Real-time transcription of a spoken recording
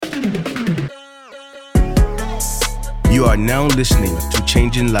You are now listening to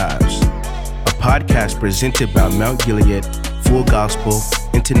Changing Lives, a podcast presented by Mount Gilead Full Gospel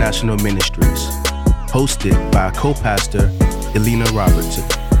International Ministries, hosted by co-pastor Elena Robertson.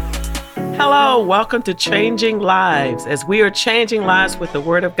 Hello, welcome to Changing Lives, as we are changing lives with the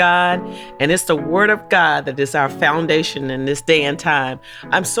Word of God, and it's the Word of God that is our foundation in this day and time.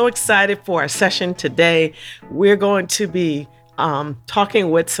 I'm so excited for our session today. We're going to be talking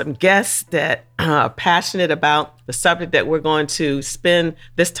with some guests that are passionate about the subject that we're going to spend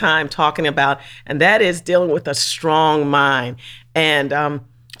this time talking about, and that is dealing with a strong mind. And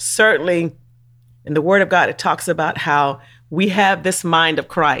certainly in the Word of God, it talks about how we have this mind of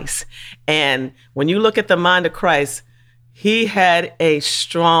Christ. And when you look at the mind of Christ, he had a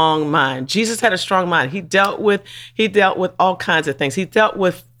strong mind. Jesus had a strong mind. He dealt with all kinds of things. He dealt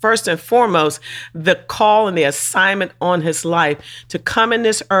with, first and foremost, the call and the assignment on his life to come in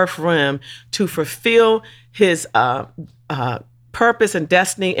this earth realm to fulfill his purpose and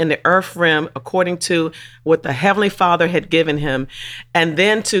destiny in the earth realm according to what the Heavenly Father had given him. And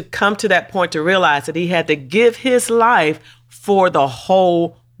then to come to that point to realize that he had to give his life for the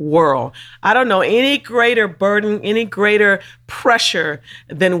whole world. I don't know any greater burden, any greater pressure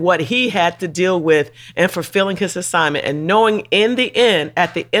than what he had to deal with in fulfilling his assignment, and knowing in the end,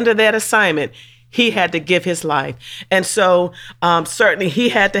 at the end of that assignment, he had to give his life. And so certainly he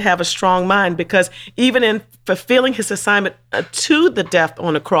had to have a strong mind, because even in fulfilling his assignment to the death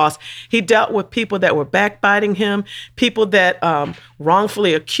on the cross, he dealt with people that were backbiting him, people that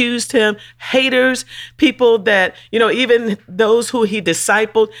wrongfully accused him, haters, people that, even those who he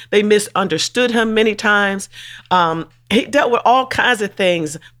discipled, they misunderstood him many times. He dealt with all kinds of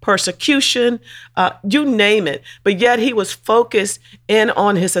things, persecution, you name it. But yet he was focused in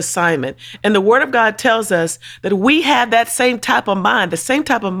on his assignment. And the Word of God tells us that we have that same type of mind, the same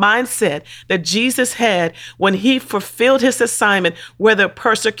type of mindset that Jesus had when he fulfilled his assignment, whether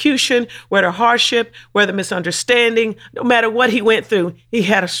persecution, whether hardship, whether misunderstanding, no matter what he went through, he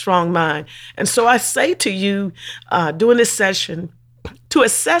had a strong mind. And so I say to you during this session, to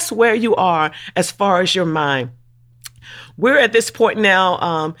assess where you are as far as your mind. We're at this point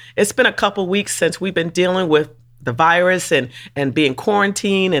now, it's been a couple weeks since we've been dealing with the virus and being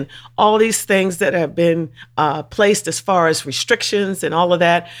quarantined and all these things that have been placed as far as restrictions and all of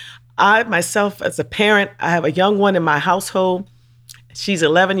that. I myself, as a parent, I have a young one in my household. She's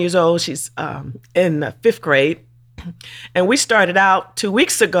 11 years old. She's in the 5th grade. And we started out 2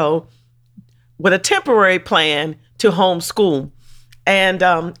 weeks ago with a temporary plan to homeschool.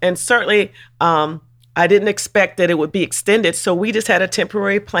 And certainly, I didn't expect that it would be extended. So we just had a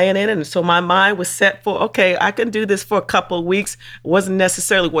temporary plan in. And so my mind was set for, okay, I can do this for a couple of weeks. It wasn't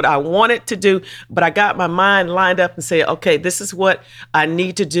necessarily what I wanted to do, but I got my mind lined up and said, okay, this is what I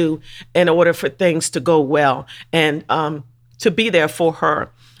need to do in order for things to go well and to be there for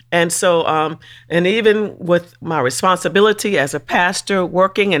her. And so, and even with my responsibility as a pastor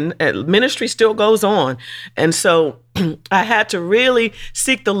working, and ministry still goes on. And so I had to really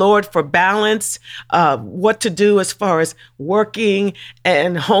seek the Lord for balance, what to do as far as working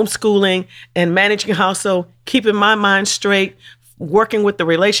and homeschooling and managing a household, keeping my mind straight, working with the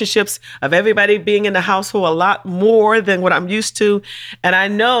relationships of everybody being in the household a lot more than what I'm used to. And I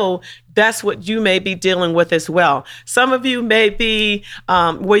know that's what you may be dealing with as well. Some of you may be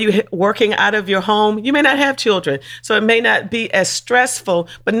where you're working out of your home. You may not have children, so it may not be as stressful,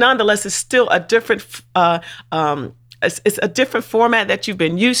 but nonetheless, it's still a different it's a different format that you've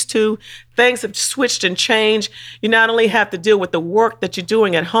been used to. Things have switched and changed. You not only have to deal with the work that you're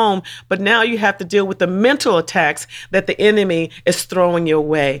doing at home, but now you have to deal with the mental attacks that the enemy is throwing your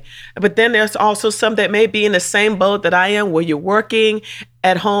way. But then there's also some that may be in the same boat that I am, where you're working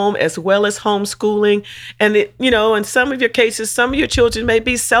at home as well as homeschooling. And, in some of your cases, some of your children may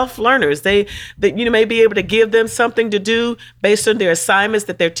be self-learners. They may be able to give them something to do based on their assignments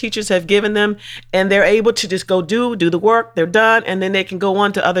that their teachers have given them. And they're able to just go do the work, they're done, and then they can go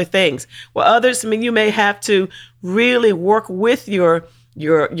on to other things. Well, others, you may have to really work with your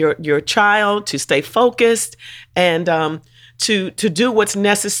child to stay focused and to do what's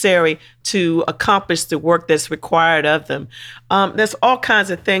necessary to accomplish the work that's required of them. There's all kinds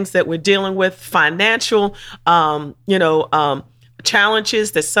of things that we're dealing with, financial,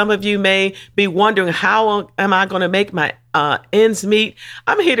 challenges that some of you may be wondering, how am I going to make my ends meet?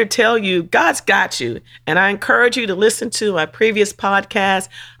 I'm here to tell you, God's got you. And I encourage you to listen to my previous podcast,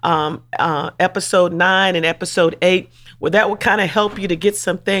 episode 9 and episode 8, where that will kind of help you to get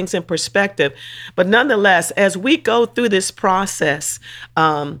some things in perspective. But nonetheless, as we go through this process,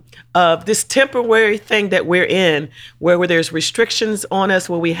 of this temporary thing that we're in, where there's restrictions on us,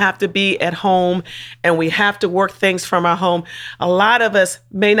 where we have to be at home and we have to work things from our home. A lot of us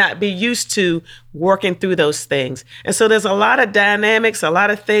may not be used to working through those things. And so there's a lot of dynamics, a lot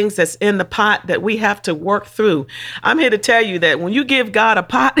of things that's in the pot that we have to work through. I'm here to tell you that when you give God a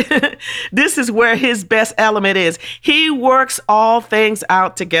pot, this is where his best element is. He works all things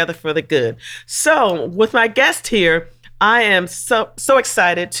out together for the good. So with my guest here, I am so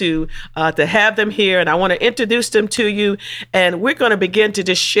excited to have them here, and I want to introduce them to you. And we're going to begin to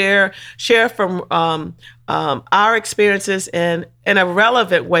just share from our experiences in a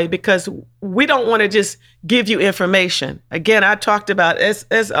relevant way, because we don't want to just give you information. Again, I talked about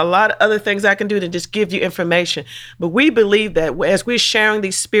there's a lot of other things I can do than just give you information, but we believe that as we're sharing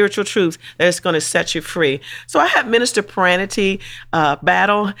these spiritual truths, that it's going to set you free. So I have Minister Pranati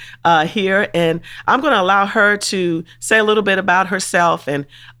Battaile here, and I'm going to allow her to say a little bit about herself and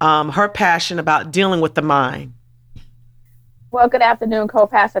her passion about dealing with the mind. Well, good afternoon,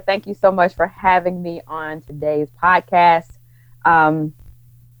 co-pastor. Thank you so much for having me on today's podcast.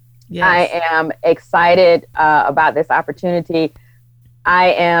 Yes. I am excited about this opportunity.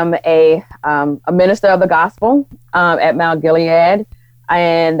 I am a minister of the gospel at Mount Gilead,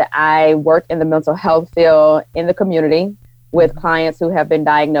 and I work in the mental health field in the community with clients who have been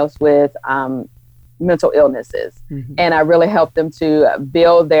diagnosed with mental illnesses. Mm-hmm. And I really help them to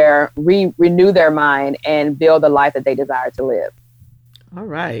build renew their mind and build the life that they desire to live. All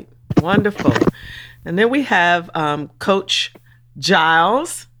right. Wonderful. And then we have Coach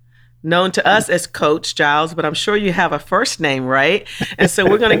Giles, known to us as Coach Giles, but I'm sure you have a first name, right? And so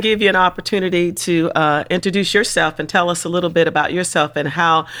we're going to give you an opportunity to introduce yourself and tell us a little bit about yourself and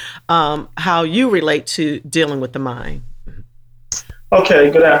how you relate to dealing with the mind.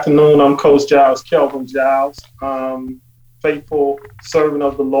 Okay, good afternoon. I'm Coach Giles, Kelvin Giles, faithful servant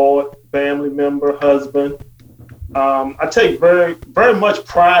of the Lord, family member, husband. I take very, very much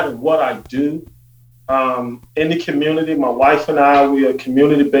pride in what I do in the community. My wife and I, we are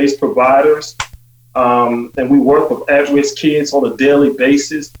community-based providers, and we work with at-risk kids on a daily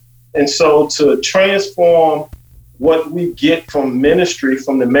basis. And so to transform what we get from ministry,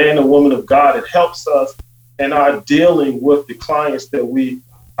 from the man and woman of God, it helps us and are dealing with the clients that we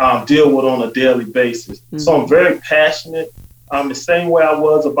deal with on a daily basis. Mm-hmm. So I'm very passionate. The same way I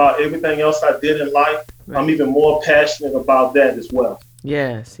was about everything else I did in life, right. I'm even more passionate about that as well.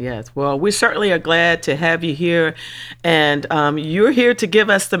 Yes. Well, we certainly are glad to have you here. And you're here to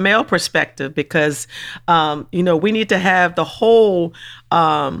give us the male perspective because, we need to have the whole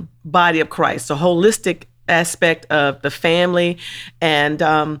body of Christ, the holistic aspect of the family.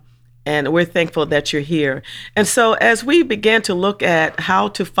 And we're thankful that you're here. And so as we begin to look at how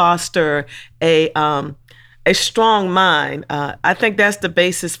to foster a strong mind, I think that's the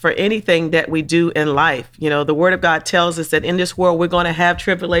basis for anything that we do in life. The Word of God tells us that in this world, we're going to have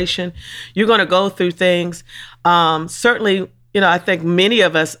tribulation. You're going to go through things. Certainly, I think many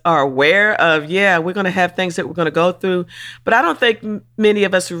of us are aware of, we're going to have things that we're going to go through. But I don't think many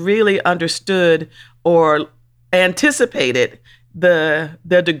of us really understood or anticipated the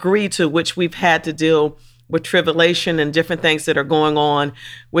degree to which we've had to deal with tribulation and different things that are going on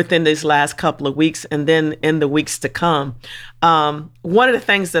within these last couple of weeks and then in the weeks to come. One of the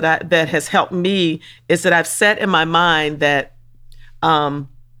things that has helped me is that I've set in my mind that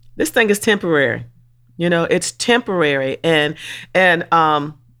this thing is temporary. It's temporary. And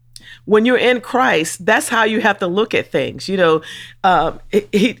when you're in Christ, that's how you have to look at things. In the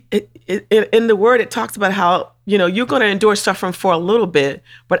Word, it talks about how, you're going to endure suffering for a little bit,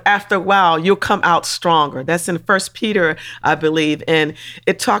 but after a while, you'll come out stronger. That's in 1 Peter, I believe. And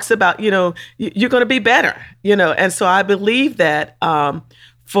it talks about, you're going to be better, And so I believe that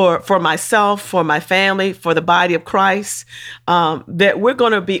for myself, for my family, for the body of Christ, that we're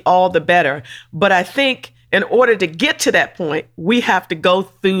going to be all the better. But I think in order to get to that point, we have to go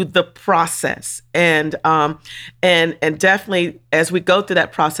through the process, and definitely as we go through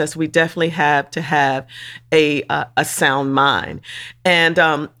that process, we definitely have to have a sound mind. And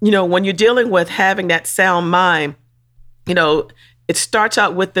when you're dealing with having that sound mind, it starts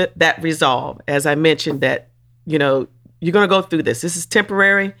out with that resolve, as I mentioned, that you're going to go through this. This is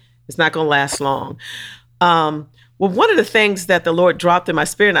temporary. It's not going to last long. Well, one of the things that the Lord dropped in my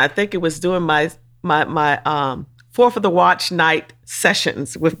spirit, and I think it was during my 4th of the Watch night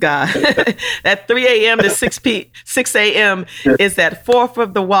sessions with God. At 3 a.m. to 6 a.m. is that 4th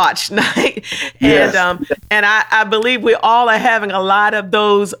of the Watch night. Yes. And I believe we all are having a lot of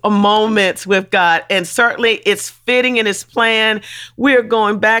those moments with God. And certainly it's fitting in his plan. We are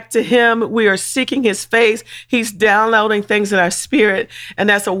going back to him. We are seeking his face. He's downloading things in our spirit. And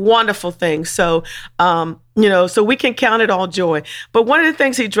that's a wonderful thing. So, so we can count it all joy. But one of the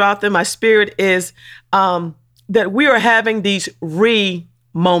things he dropped in my spirit is, that we are having these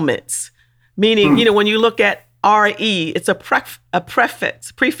moments, meaning, when you look at RE, it's a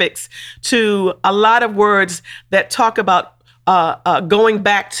prefix to a lot of words that talk about going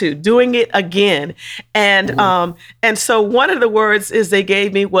back to, doing it again. And so one of the words they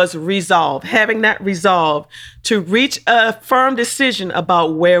gave me was resolve, having that resolve to reach a firm decision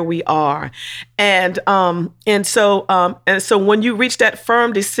about where we are. And so when you reach that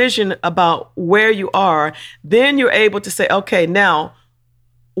firm decision about where you are, then you're able to say, okay, now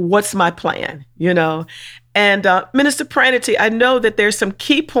what's my plan? And Minister Pranati, I know that there's some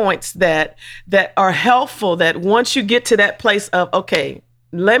key points that are helpful, that once you get to that place of, okay,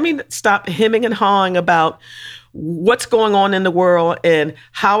 let me stop hemming and hawing about what's going on in the world and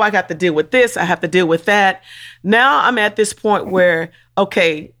how I got to deal with this, I have to deal with that. Now I'm at this point where,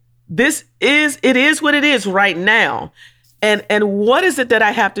 okay, it is what it is right now. And what is it that I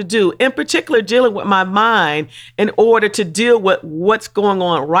have to do, in particular, dealing with my mind in order to deal with what's going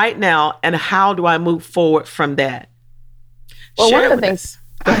on right now, and how do I move forward from that? Well, Share one of the with things.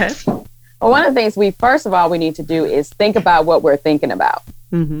 us. Go ahead. Well, one of the things we need to do is think about what we're thinking about.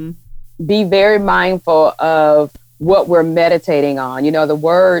 Mm-hmm. Be very mindful of what we're meditating on. The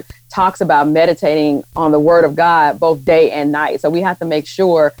word talks about meditating on the word of God both day and night. So we have to make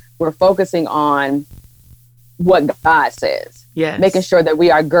sure we're focusing on what God says. Yes. Making sure that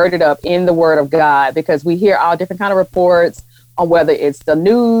we are girded up in the word of God, because we hear all different kind of reports on whether it's the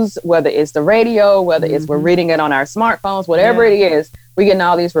news, whether it's the radio, whether it's we're reading it on our smartphones, whatever it is, we're getting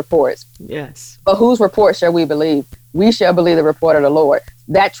all these reports. Yes. But whose report shall we believe? We shall believe the report of the Lord.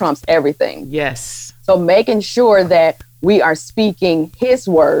 That trumps everything. Yes. So making sure that we are speaking his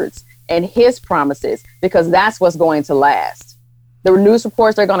words and his promises, because that's what's going to last. The news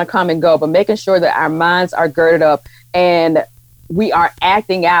reports are going to come and go, but making sure that our minds are girded up and we are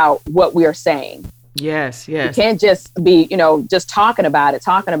acting out what we are saying. Yes, yes. We can't just be, just talking about it.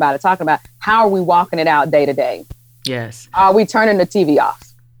 How are we walking it out day to day? Yes. Are we turning the TV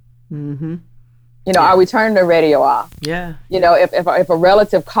off? Mm-hmm. Are we turning the radio off? Yeah. If a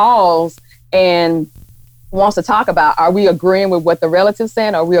relative calls and wants to talk about, are we agreeing with what the relative's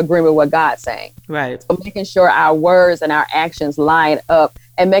saying, or are we agreeing with what God's saying? Right. So making sure our words and our actions line up,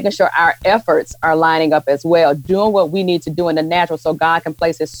 and making sure our efforts are lining up as well, doing what we need to do in the natural so God can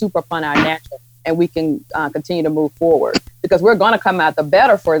place his super upon our natural, and we can continue to move forward, because we're going to come out the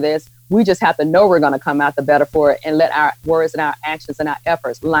better for this. We just have to know we're going to come out the better for it, and let our words and our actions and our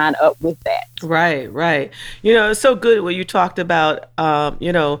efforts line up with that. Right. It's so good what you talked about,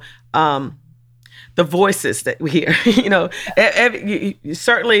 the voices that we hear.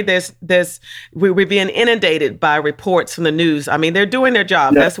 Certainly we're being inundated by reports from the news. I mean, they're doing their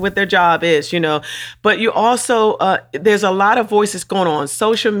job. Yeah. That's what their job is, But you also, there's a lot of voices going on.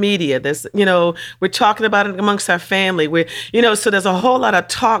 Social media, there's, we're talking about it amongst our family. So there's a whole lot of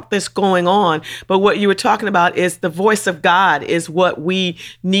talk that's going on. But what you were talking about is the voice of God is what we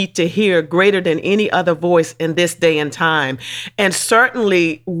need to hear greater than any other voice in this day and time. And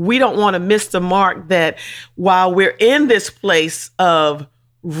certainly we don't want to miss the mark that while we're in this place of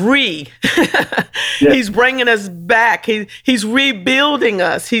he's bringing us back. He's rebuilding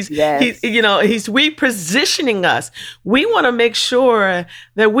us. He's repositioning us. We want to make sure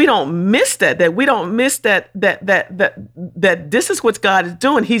that we don't miss that this is what God is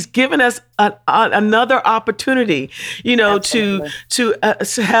doing. He's given us another opportunity, to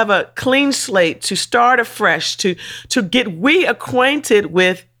have a clean slate, to start afresh, to get reacquainted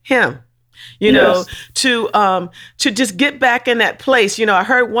with him. To just get back in that place. I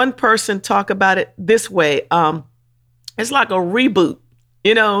heard one person talk about it this way. It's like a reboot.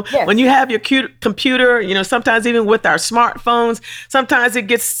 When you have your computer, sometimes even with our smartphones, sometimes it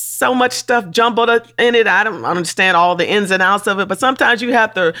gets so much stuff jumbled up in it. I don't understand all the ins and outs of it, but sometimes you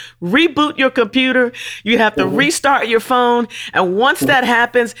have to reboot your computer. You have to restart your phone. And once that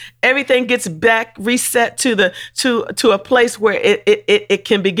happens, everything gets back reset to a place where it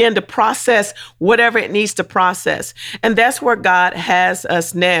can begin to process whatever it needs to process. And that's where God has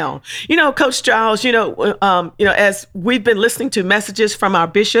us now. Coach Giles, as we've been listening to messages from our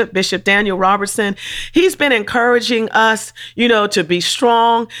Bishop Daniel Robertson, he's been encouraging us, to be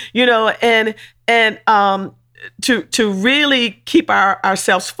strong, and to really keep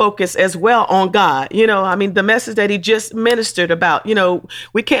ourselves focused as well on God. I mean, the message that he just ministered about,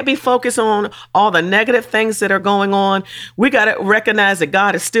 we can't be focused on all the negative things that are going on. We got to recognize that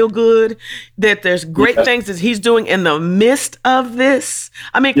God is still good, that there's great things that he's doing in the midst of this.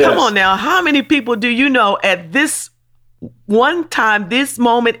 I mean, come on now. How many people do you know at this one time, this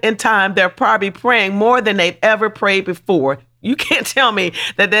moment in time, they're probably praying more than they've ever prayed before? You can't tell me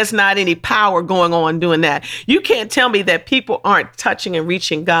that there's not any power going on doing that. You can't tell me that people aren't touching and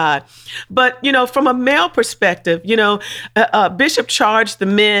reaching God. But, from a male perspective, Bishop charged the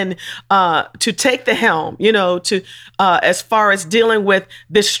men to take the helm, to as far as dealing with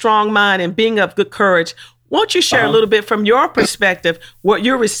this strong mind and being of good courage. Won't you share a little bit from your perspective, what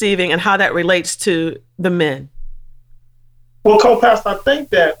you're receiving and how that relates to the men? Well, co-pastor, I think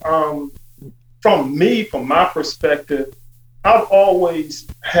that from my perspective, I've always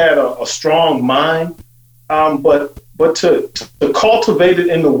had a strong mind, but to cultivate it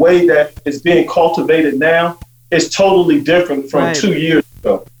in the way that it's being cultivated now is totally different from 2 years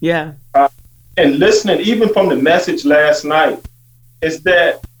ago. Yeah. And listening, even from the message last night, is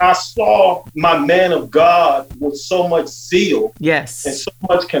that I saw my man of God with so much zeal, and so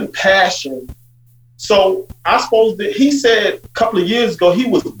much compassion. So I suppose that he said a couple of years ago, he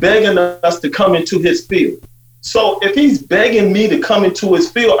was begging us to come into his field. So if he's begging me to come into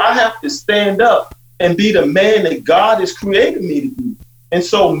his field, I have to stand up and be the man that God has created me to be. And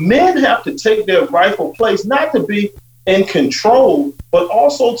so men have to take their rightful place, not to be in control, but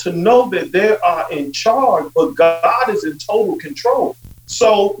also to know that they are in charge, but God is in total control.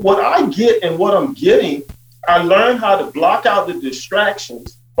 So what I get and what I'm getting, I learned how to block out the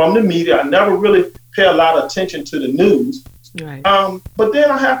distractions from the media. I never really pay a lot of attention to the news. Right. But then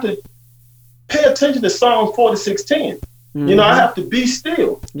I have to pay attention to Psalm 46:10. I have to be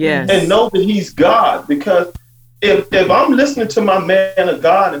still and know that he's God. Because if I'm listening to my man of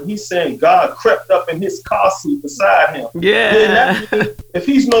God and he's saying God crept up in his car seat beside him, then that means if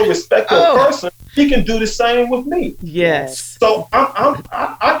he's no respectable person, he can do the same with me. Yes. So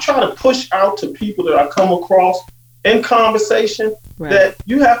I try to push out to people that I come across in conversation that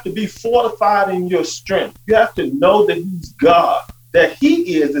you have to be fortified in your strength. You have to know that he's God, that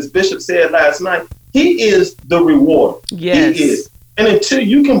he is, as Bishop said last night, he is the rewarder. Yes. He is. And until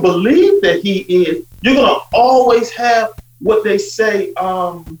you can believe that he is, you're going to always have what they say,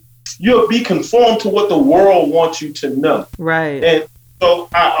 you'll be conformed to what the world wants you to know. Right. And so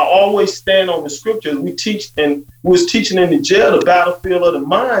I always stand on the scriptures. We was teaching in the jail, the battlefield of the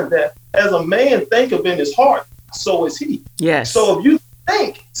mind, that as a man thinketh in his heart, so is he. Yes. So if you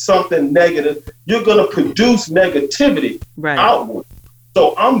think something negative, you're going to produce negativity outward.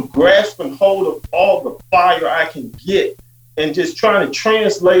 So I'm grasping hold of all the fire I can get and just trying to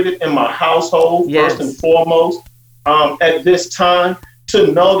translate it in my household, first and foremost, at this time, to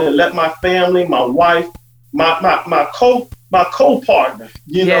know that let my family, my wife, my co-partner,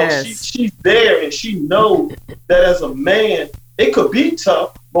 she's there, and she knows that as a man, it could be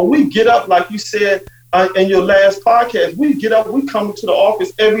tough, but we get up, like you said in your last podcast, we get up, we come to the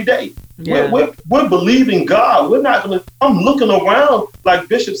office every day. Yeah. We're believing God. We're not going to, I'm looking around, like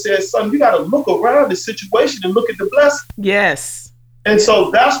Bishop said, son, you got to look around the situation and look at the blessing. Yes. And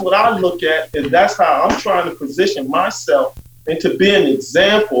so that's what I look at, and that's how I'm trying to position myself and to be an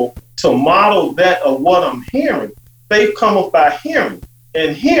example, to model that of what I'm hearing. Faith cometh by hearing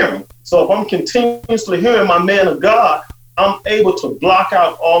and hearing. So if I'm continuously hearing my man of God, I'm able to block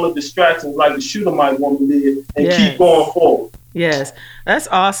out all the distractions like the Shunammite woman did and keep going forward. Yes, that's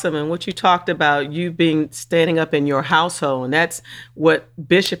awesome. And what you talked about, you being standing up in your household, and that's what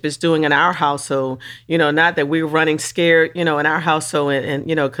Bishop is doing in our household. Not that we're running scared, in our household, and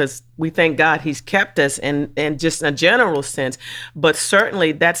because we thank God he's kept us and just in a general sense. But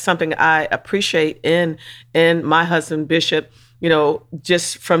certainly that's something I appreciate in my husband, Bishop,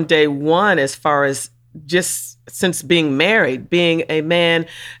 just from day one, as far as just since being married, being a man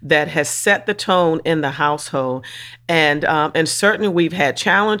that has set the tone in the household. And certainly we've had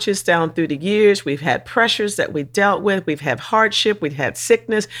challenges down through the years. We've had pressures that we dealt with. We've had hardship. We've had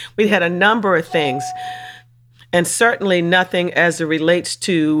sickness. We've had a number of things. And certainly nothing as it relates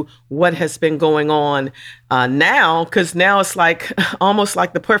to what has been going on now, because now it's like almost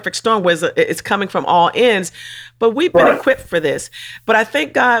like the perfect storm, where it's coming from all ends. But we've been equipped for this. But I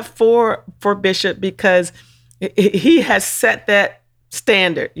thank God for Bishop, because he has set that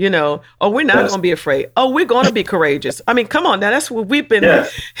standard, oh, we're not going to be afraid. Oh, we're going to be courageous. I mean, come on now. That's what we've been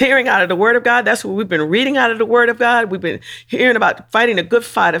hearing out of the Word of God. That's what we've been reading out of the Word of God. We've been hearing about fighting a good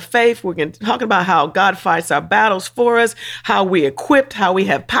fight of faith. We're talking about how God fights our battles for us, how we're equipped, how we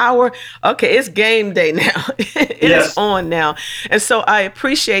have power. Okay, it's game day now. It is on now. And so I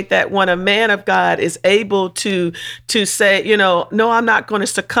appreciate that when a man of God is able to say, no, I'm not going to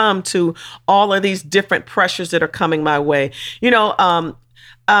succumb to all of these different pressures that are coming my way.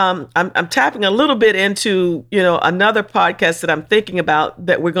 I'm tapping a little bit into, another podcast that I'm thinking about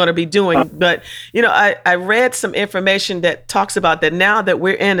that we're going to be doing. But, I read some information that talks about that now that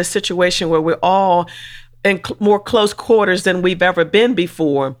we're in a situation where we're all in more close quarters than we've ever been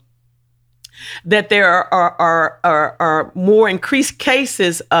before, that there are more increased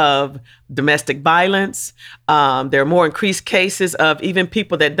cases of domestic violence. There are more increased cases of even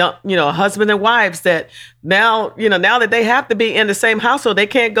people that don't, husband and wives that now that they have to be in the same household, they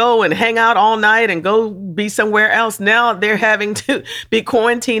can't go and hang out all night and go be somewhere else. Now they're having to be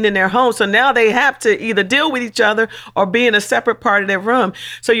quarantined in their home. So now they have to either deal with each other or be in a separate part of their room.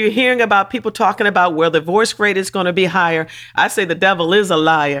 So you're hearing about people talking about where the divorce rate is going to be higher. I say the devil is a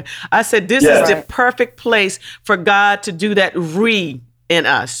liar. I said this is the perfect place for God to do that in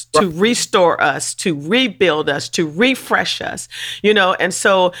us, to restore us, to rebuild us, to refresh us, and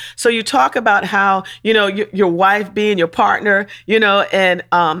so you talk about how, your wife being your partner,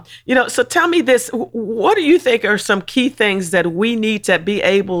 so tell me this, what do you think are some key things that we need to be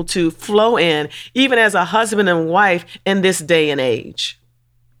able to flow in, even as a husband and wife in this day and age?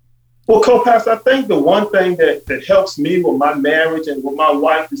 Well, co-pastor, I think the one thing that helps me with my marriage and with my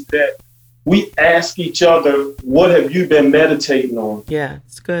wife is that we ask each other, what have you been meditating on? Yeah,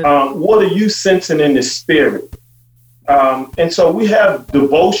 it's good. What are you sensing in the spirit? And so we have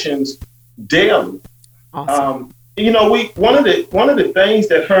devotions daily. Awesome. One of the things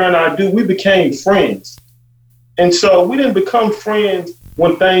that her and I do, we became friends. And so we didn't become friends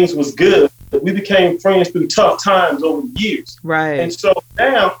when things was good. We became friends through tough times over the years. Right. And so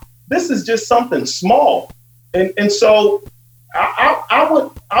now this is just something small. And so I would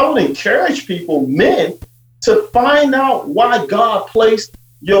encourage people, men, to find out why God placed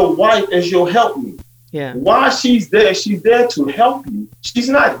your wife as your helpmate. Yeah. Why she's there. She's there to help you. She's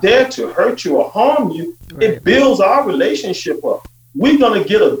not there to hurt you or harm you. Right. It builds our relationship up. We're going to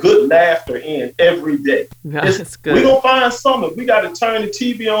get a good laughter in every day. That's good. We're going to find something. We got to turn the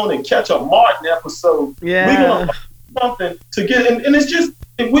TV on and catch a Martin episode. Yeah. We're going to find something to get. And it's just,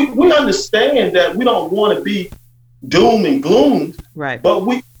 we understand that we don't want to be doom and gloom, right? But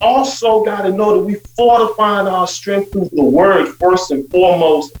we also got to know that we fortifying our strength through the word first and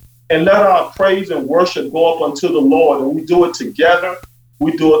foremost, and let our praise and worship go up unto the Lord. And we do it together.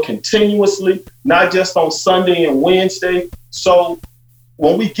 We do it continuously, not just on Sunday and Wednesday. So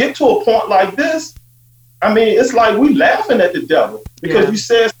when we get to a point like this, I mean, it's like we laughing at the devil, because you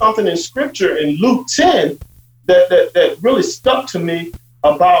said something in scripture in Luke 10 that really stuck to me,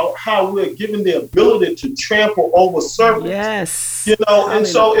 about how we're given the ability to trample over serpents. Yes. And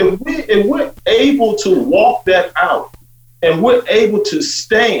so if we're able to walk that out and we're able to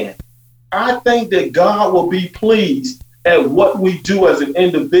stand, I think that God will be pleased at what we do as an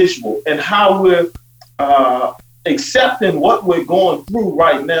individual and how we're accepting what we're going through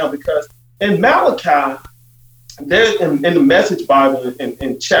right now. Because in Malachi, there in the Message Bible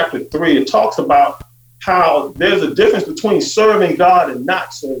in chapter 3, it talks about how there's a difference between serving God and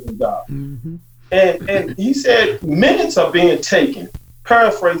not serving God. Mm-hmm. And he said minutes are being taken,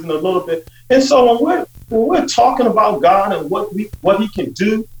 paraphrasing a little bit. And so when we're talking about God and what he can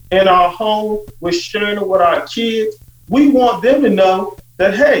do in our home, we're sharing it with our kids, we want them to know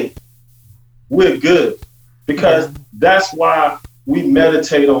that, hey, we're good. Because that's why we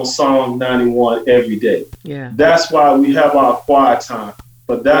meditate on Psalm 91 every day. Yeah. That's why we have our quiet time.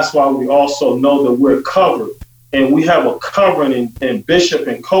 But that's why we also know that we're covered, and we have a covering in Bishop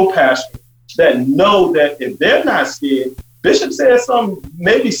and co-pastor that know that if they're not scared. Bishop said something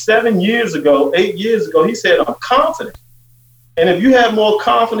maybe 8 years ago, he said, I'm confident. And if you have more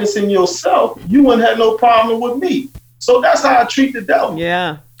confidence in yourself, you wouldn't have no problem with me. So that's how I treat the devil.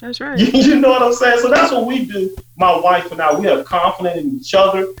 Yeah, that's right. You know what I'm saying? So that's what we do, my wife and I. We have confidence in each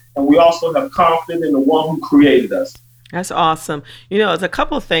other, and we also have confidence in the one who created us. That's awesome. There's a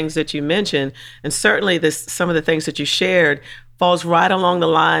couple of things that you mentioned, and certainly some of the things that you shared falls right along the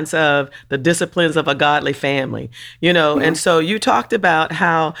lines of the disciplines of a godly family, mm-hmm. And so you talked about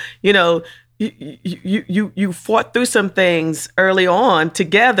how, you fought through some things early on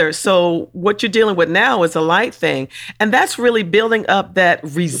together. So what you're dealing with now is a light thing. And that's really building up that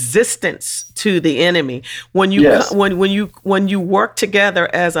resistance to the enemy. When you Yes. when you work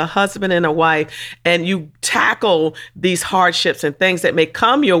together as a husband and a wife, and you tackle these hardships and things that may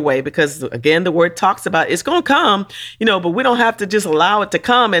come your way, because again, the word talks about it's going to come, but we don't have to just allow it to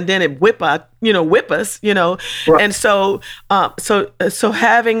come and then it whip us. Right. And so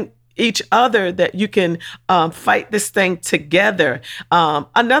having each other that you can fight this thing together.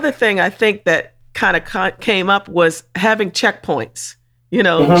 Another thing I think that kind of came up was having checkpoints,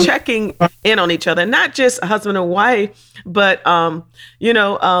 checking in on each other, not just a husband and wife, but,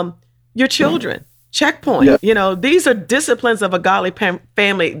 your children. Checkpoint. Yeah. These are disciplines of a godly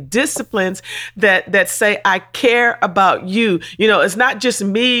family, disciplines that say, I care about you. It's not just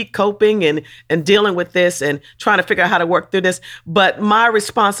me coping and dealing with this and trying to figure out how to work through this, but my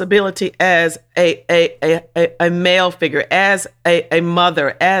responsibility as a male figure, as a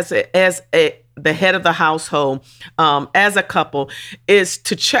mother, as the head of the household, as a couple, is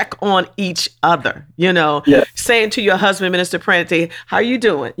to check on each other, saying to your husband, Minister Pranati, how are you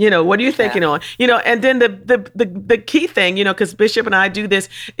doing? What are you thinking on? And then the key thing, because Bishop and I do this,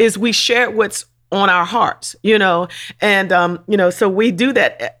 is we share what's on our hearts, and, so we do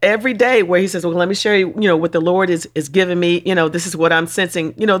that every day where he says, well, let me share you, what the Lord is giving me, this is what I'm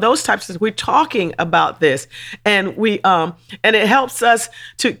sensing, those types of, we're talking about this, and we, and it helps us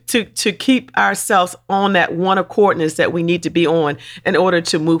to keep ourselves on that one accordness that we need to be on in order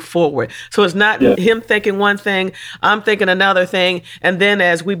to move forward. So it's not him thinking one thing, I'm thinking another thing. And then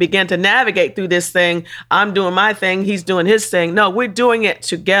as we begin to navigate through this thing, I'm doing my thing, he's doing his thing. No, we're doing it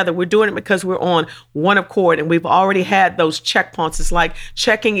together. We're doing it because we're on one accord, and we've already had those checkpoints. It's like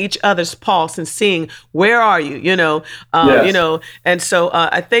checking each other's pulse and seeing where are you, and so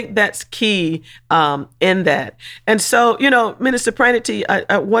I think that's key in that. And so, Minister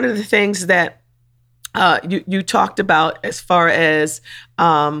Pranati, one of the things that you talked about as far as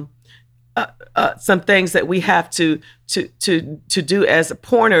some things that we have to do as a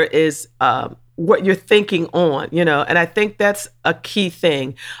pointer is what you're thinking on, and I think that's a key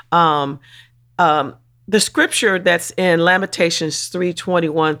thing. The scripture that's in Lamentations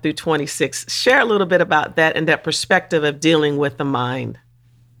 3:21 through 26, share a little bit about that and that perspective of dealing with the mind.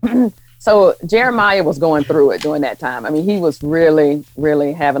 So Jeremiah was going through it during that time. I mean, he was really,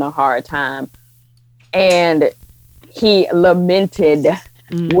 really having a hard time. And he lamented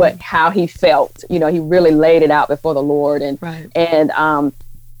how he felt. He really laid it out before the Lord.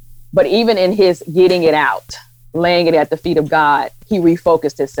 But even in his getting it out, laying it at the feet of God, he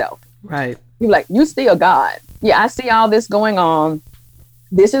refocused himself. Right. You're like, you still God. Yeah, I see all this going on.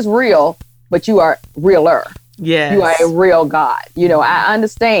 This is real, but you are realer. Yes. You are a real God. I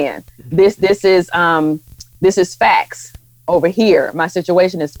understand. This is facts over here. My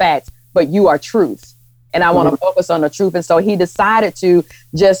situation is facts, but you are truth. And I want to focus on the truth. And so he decided to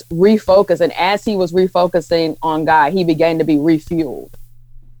just refocus. And as he was refocusing on God, he began to be refueled.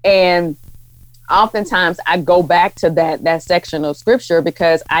 And oftentimes I go back to that section of scripture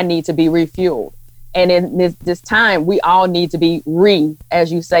because I need to be refueled. And in this time, we all need to be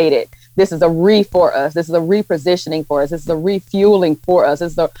as you stated. This is a for us. This is a repositioning for us. This is a refueling for us.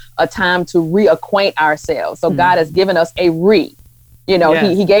 This is a time to reacquaint ourselves. So God has given us a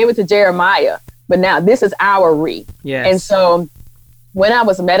he gave it to Jeremiah, but now this is our Yes. And so when I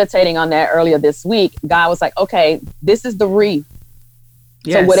was meditating on that earlier this week, God was like, okay, this is the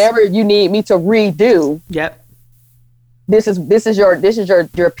Yes. So whatever you need me to redo, this is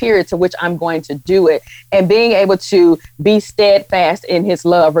your period to which I'm going to do it, and being able to be steadfast in his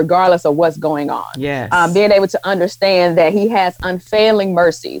love, regardless of what's going on. Yes. Being able to understand that he has unfailing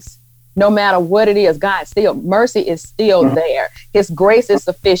mercies, no matter what it is. Mercy is still there. His grace is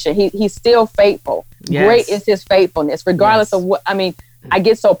sufficient. He's still faithful. Yes. Great is his faithfulness, regardless of what. I mean, I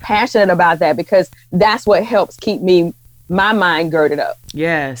get so passionate about that because that's what helps keep my mind girded up.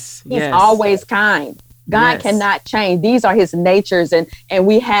 Yes. He's always kind. God cannot change. These are his natures, and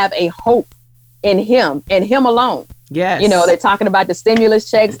we have a hope in him and him alone. Yes. They're talking about the stimulus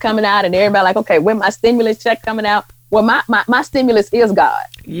checks coming out, and everybody like, okay, when my stimulus check coming out? Well, my stimulus is God.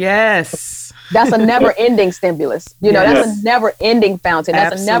 Yes. That's a never ending stimulus. That's a never ending fountain.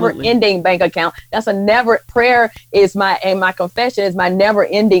 That's Absolutely. a never ending bank account. That's a never prayer is my confession is my never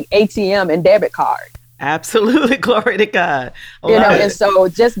ending ATM and debit card. Absolutely. Glory to God. And so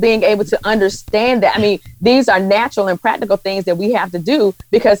just being able to understand that, I mean, these are natural and practical things that we have to do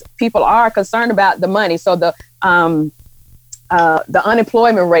because people are concerned about the money. So the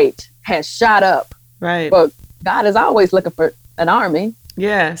unemployment rate has shot up. Right. But God is always looking for an army.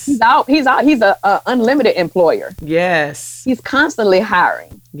 Yes. He's a unlimited employer. Yes. He's constantly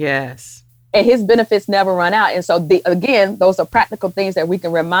hiring. Yes. and his benefits never run out. And so again, those are practical things that we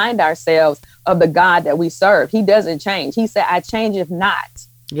can remind ourselves of the God that we serve. He doesn't change. He said, I change if not.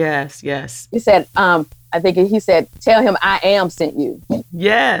 Yes, yes. He said, I think he said, tell him I am sent you.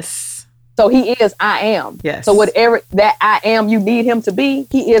 Yes. So he is I am. Yes. So whatever that I am you need him to be,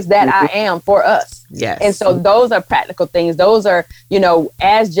 he is that I am for us. Yes. And so those are practical things. Those are,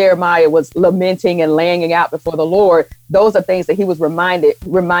 as Jeremiah was lamenting and laying it out before the Lord, those are things that he was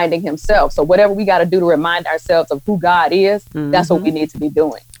reminding himself. So whatever we got to do to remind ourselves of who God is, that's what we need to be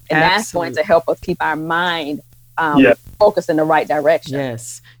doing. And that's going to help us keep our mind focused in the right direction.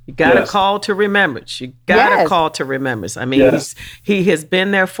 Yes. You got to call to remembrance. You got to call to remembrance. I mean, he has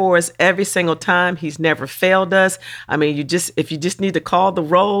been there for us every single time. He's never failed us. I mean, if you just need to call the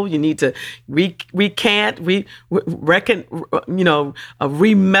roll, you need to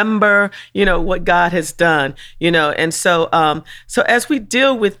remember, what God has done, and so as we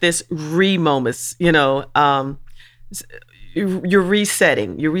deal with this moments, you're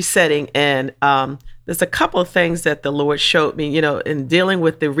resetting, and there's a couple of things that the Lord showed me, in dealing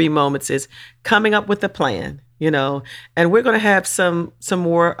with the moments is coming up with a plan, and we're going to have some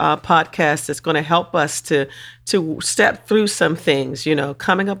more podcasts that's going to help us to step through some things,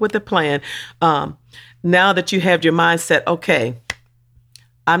 coming up with a plan. Now that you have your mindset, okay,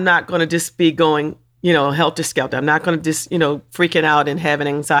 I'm not going to just be going, helter-skelter. I'm not going to just, freaking out and having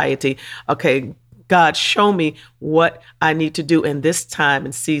anxiety. Okay, God, show me what I need to do in this time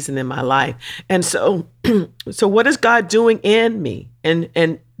and season in my life. And so what is God doing in me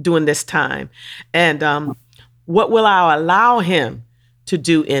and during this time? And what will I allow him to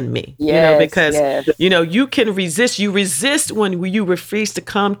do in me? Because you can resist. You resist when you refuse to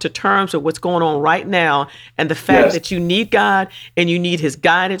come to terms with what's going on right now, and the fact that you need God and you need his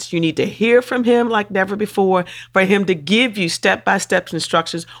guidance. You need to hear from him like never before, for him to give you step-by-step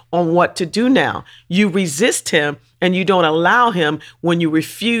instructions on what to do now. You resist him and you don't allow him when you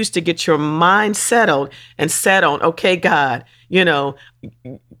refuse to get your mind settled and set on, okay, God,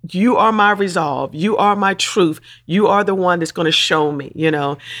 you are my resolve. You are my truth. You are the one that's going to show me,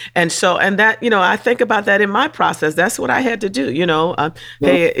 And so, and that, I think about that in my process. That's what I had to do,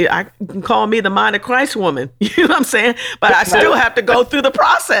 Hey, I can call me the mind of Christ woman, you know what I'm saying? But I still have to go through the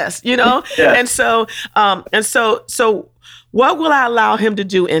process, And so, what will I allow him to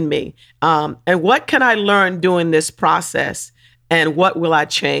do in me? And what can I learn during this process? And what will I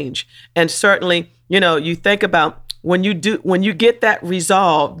change? And certainly, you think about, when you get that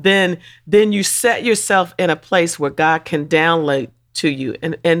resolve, then you set yourself in a place where God can download to you.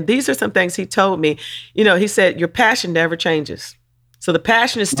 And these are some things he told me. He said, your passion never changes. So the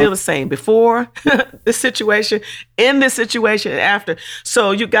passion is still the same before this situation, in this situation, and after.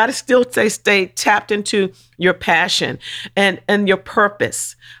 So you got to still stay tapped into your passion and your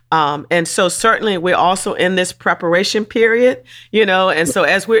purpose. And so certainly we're also in this preparation period, and so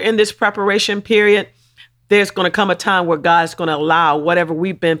as we're in this preparation period, there's going to come a time where God's going to allow whatever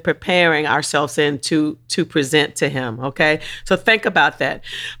we've been preparing ourselves in to present to him. Okay. So think about that.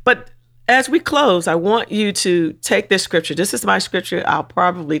 But as we close, I want you to take this scripture. This is my scripture. I'll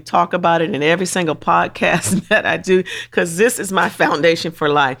probably talk about it in every single podcast that I do, because this is my foundation for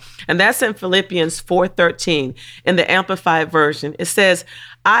life. And that's in Philippians 4:13 in the Amplified Version. It says,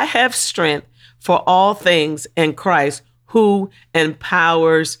 I have strength for all things in Christ who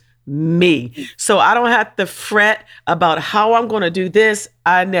empowers me. So I don't have to fret about how I'm going to do this.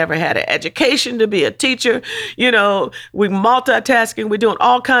 I never had an education to be a teacher. We multitasking, we're doing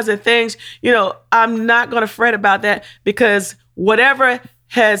all kinds of things. I'm not going to fret about that, because whatever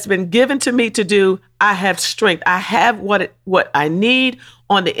has been given to me to do, I have strength. I have what I need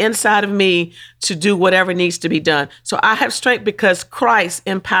on the inside of me to do whatever needs to be done. So I have strength because Christ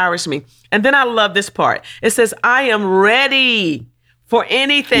empowers me. And then I love this part. It says, I am ready for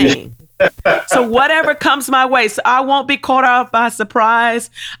anything. So whatever comes my way, so I won't be caught off by surprise.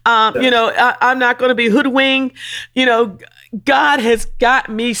 I'm not going to be hoodwinked. God has got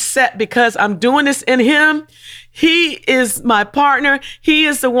me set because I'm doing this in him. He is my partner. He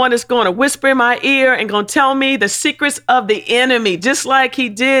is the one that's going to whisper in my ear and going to tell me the secrets of the enemy, just like he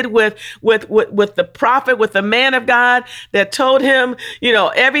did with the prophet, with the man of God that told him,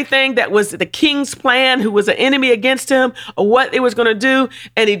 everything that was the king's plan, who was an enemy against him, or what it was going to do.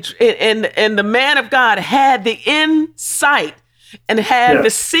 And the man of God had the insight and had the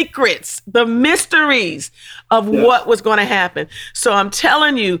secrets, the mysteries of what was going to happen. So I'm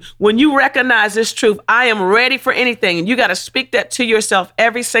telling you, when you recognize this truth, I am ready for anything. And you got to speak that to yourself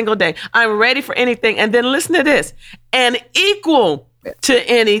every single day. I'm ready for anything. And then listen to this, an equal to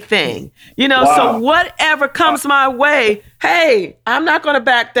anything. Wow. So whatever comes my way, hey, I'm not going to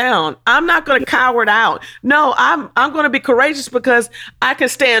back down. I'm not going to cower out. No, I'm going to be courageous because I can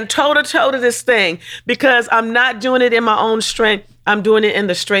stand toe to toe to this thing because I'm not doing it in my own strength. I'm doing it in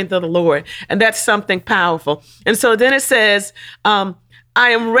the strength of the Lord. And that's something powerful. And so then it says, I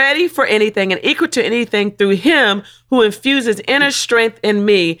am ready for anything and equal to anything through him who infuses inner strength in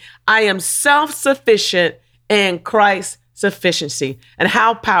me. I am self-sufficient in Christ's sufficiency. And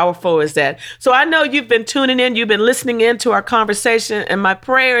how powerful is that? So I know you've been tuning in, you've been listening into our conversation, and my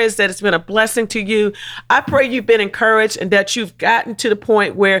prayer is that it's been a blessing to you. I pray you've been encouraged and that you've gotten to the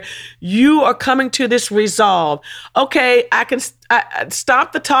point where you are coming to this resolve. Okay, I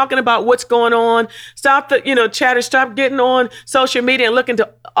stop the talking about what's going on. Stop the, chatter. Stop getting on social media and looking to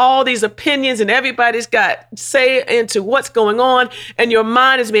all these opinions and everybody's got say into what's going on. And your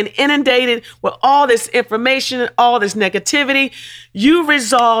mind has been inundated with all this information, all this negativity. You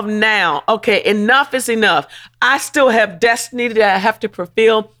resolve now. Okay, enough is enough. I still have destiny that I have to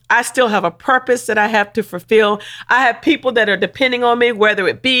fulfill. I still have a purpose that I have to fulfill. I have people that are depending on me, whether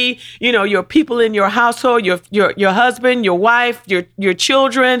it be, your people in your household, your husband, your wife, your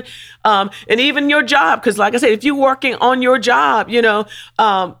children, and even your job. Because like I said, if you're working on your job,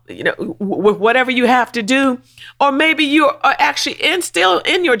 with whatever you have to do, or maybe you are actually still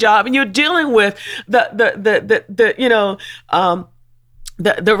in your job and you're dealing with the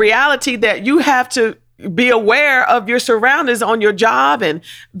reality that you have to be aware of your surroundings on your job and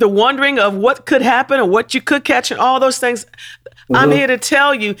the wondering of what could happen or what you could catch and all those things. Mm-hmm. I'm here to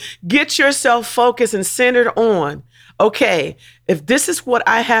tell you, get yourself focused and centered on, okay, if this is what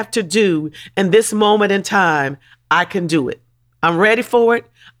I have to do in this moment in time, I can do it. I'm ready for it.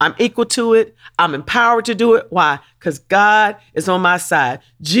 I'm equal to it. I'm empowered to do it. Why? Because God is on my side.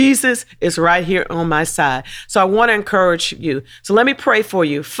 Jesus is right here on my side. So I want to encourage you. So let me pray for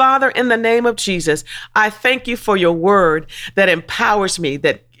you. Father, in the name of Jesus, I thank you for your word that empowers me,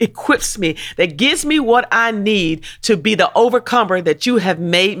 that equips me, that gives me what I need to be the overcomer that you have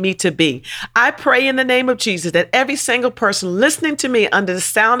made me to be. I pray in the name of Jesus that every single person listening to me under the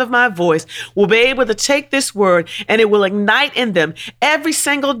sound of my voice will be able to take this word and it will ignite in them every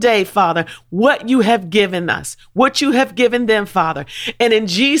single day, Father, what you have given us, what you have given them, Father. And in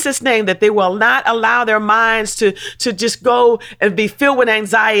Jesus' name, that they will not allow their minds to just go and be filled with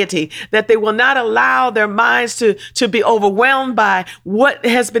anxiety, that they will not allow their minds to be overwhelmed by what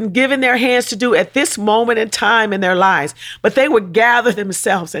has been given their hands to do at this moment in time in their lives, but they would gather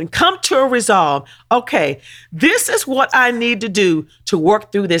themselves and come to a resolve. Okay, this is what I need to do to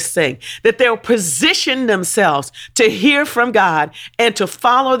work through this thing, that they'll position themselves to hear from God and to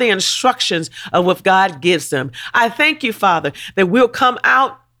follow the instructions of what God gives them. I thank you, Father, that we'll come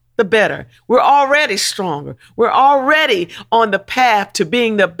out the better. We're already stronger. We're already on the path to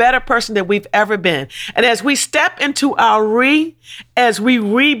being the better person that we've ever been. And as we step into as we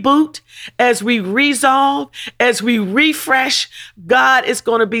reboot, as we resolve, as we refresh, God is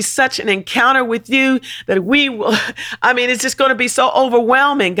going to be such an encounter with you that we will, it's just going to be so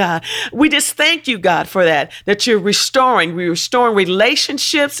overwhelming, God. We just thank you, God, for that you're restoring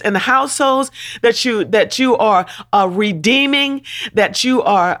relationships and households, that you are redeeming, that you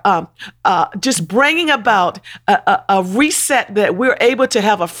are just bringing about a reset, that we're able to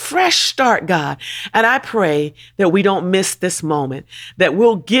have a fresh start, God. And I pray that we don't miss this moment, that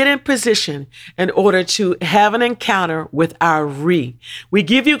we'll get in position in order to have an encounter with our We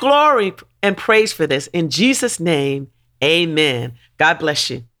give you glory and praise for this. In Jesus' name, amen. God bless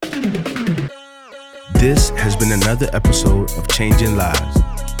you. This has been another episode of Changing Lives.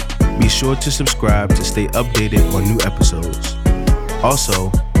 Be sure to subscribe to stay updated on new episodes. Also,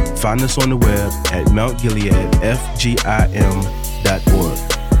 find us on the web at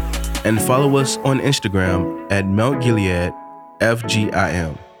mountgileadfgim.org and follow us on Instagram at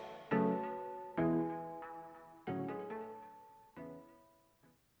mountgileadfgim.